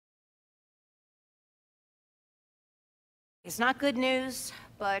It's not good news,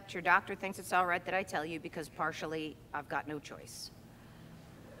 but your doctor thinks it's all right that I tell you because partially I've got no choice.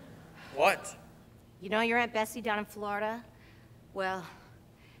 What? You know your Aunt Bessie down in Florida? Well,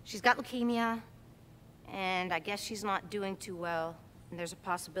 she's got leukemia, and I guess she's not doing too well, and there's a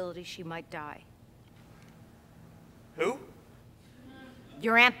possibility she might die. Who?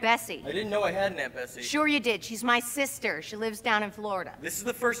 Your Aunt Bessie. I didn't know I had an Aunt Bessie. Sure you did. She's my sister. She lives down in Florida. This is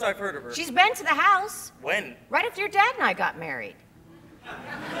the first I've heard of her. She's been to the house. When? Right after your dad and I got married.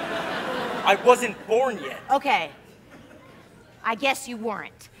 I wasn't born yet. Okay. I guess you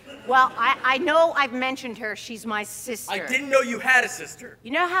weren't. Well, I know I've mentioned her. She's my sister. I didn't know you had a sister. You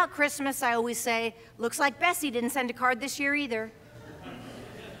know how at Christmas I always say, looks like Bessie didn't send a card this year either.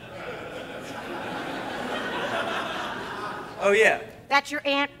 Oh, yeah. That's your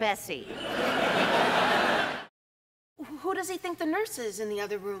Aunt Bessie. Who does he think the nurse is in the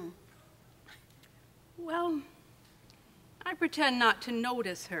other room? Well, I pretend not to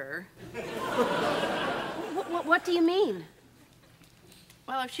notice her. What do you mean?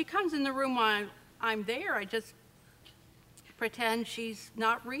 Well, if she comes in the room while I'm there, I just pretend she's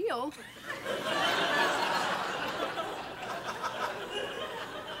not real.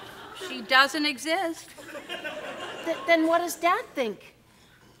 She doesn't exist. Then what does Dad think?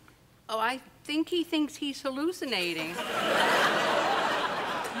 Oh, I think he thinks he's hallucinating.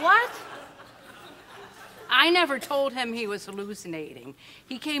 What? I never told him he was hallucinating.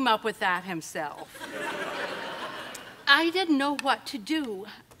 He came up with that himself. I didn't know what to do.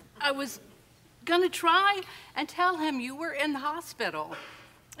 I was gonna try and tell him you were in the hospital.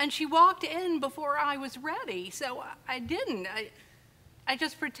 And she walked in before I was ready, so I didn't. I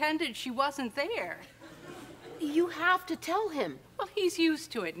just pretended she wasn't there. You have to tell him. Well, he's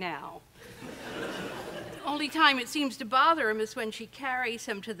used to it now. The only time it seems to bother him is when she carries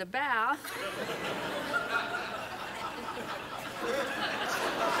him to the bath.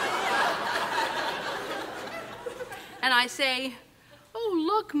 And I say, "Oh,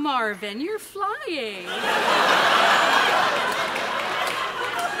 look, Marvin, you're flying."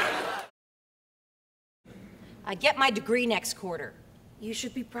 I get my degree next quarter. You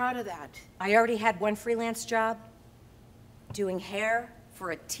should be proud of that. I already had one freelance job, doing hair for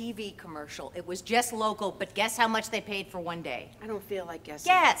a TV commercial. It was just local, but guess how much they paid for one day? I don't feel like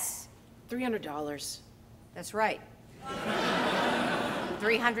guessing. Guess! $300. That's right.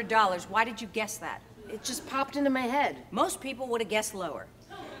 $300. Why did you guess that? It just popped into my head. Most people would have guessed lower.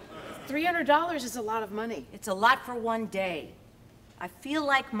 $300 is a lot of money. It's a lot for one day. I feel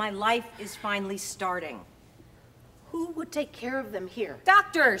like my life is finally starting. Who would take care of them here?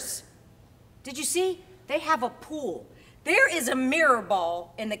 Doctors! Did you see? They have a pool. There is a mirror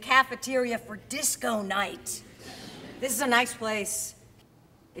ball in the cafeteria for disco night. This is a nice place.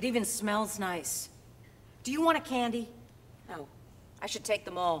 It even smells nice. Do you want a candy? No. I should take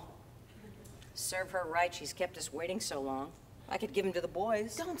them all. Serve her right, she's kept us waiting so long. I could give them to the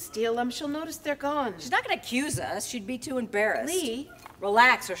boys. Don't steal them. She'll notice they're gone. She's not gonna accuse us. She'd be too embarrassed. Lee?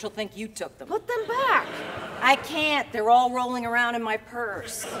 Relax, or she'll think you took them. Put them back. I can't. They're all rolling around in my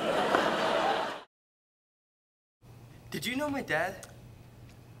purse. Did you know my dad?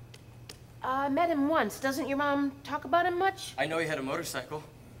 I met him once. Doesn't your mom talk about him much? I know he had a motorcycle.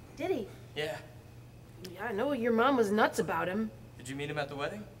 Did he? Yeah. Yeah, I know your mom was nuts about him. Did you meet him at the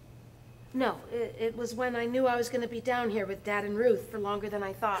wedding? No, it was when I knew I was going to be down here with Dad and Ruth for longer than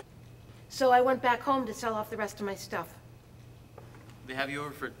I thought. So I went back home to sell off the rest of my stuff. They have you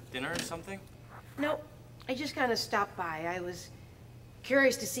over for dinner or something? No, I just kind of stopped by. I was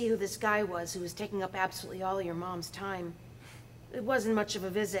curious to see who this guy was who was taking up absolutely all of your mom's time. It wasn't much of a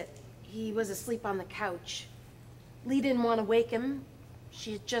visit. He was asleep on the couch. Lee didn't want to wake him.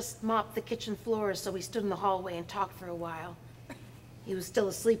 She had just mopped the kitchen floors, so we stood in the hallway and talked for a while. He was still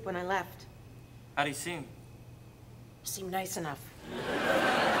asleep when I left. How'd he seem? Seemed nice enough.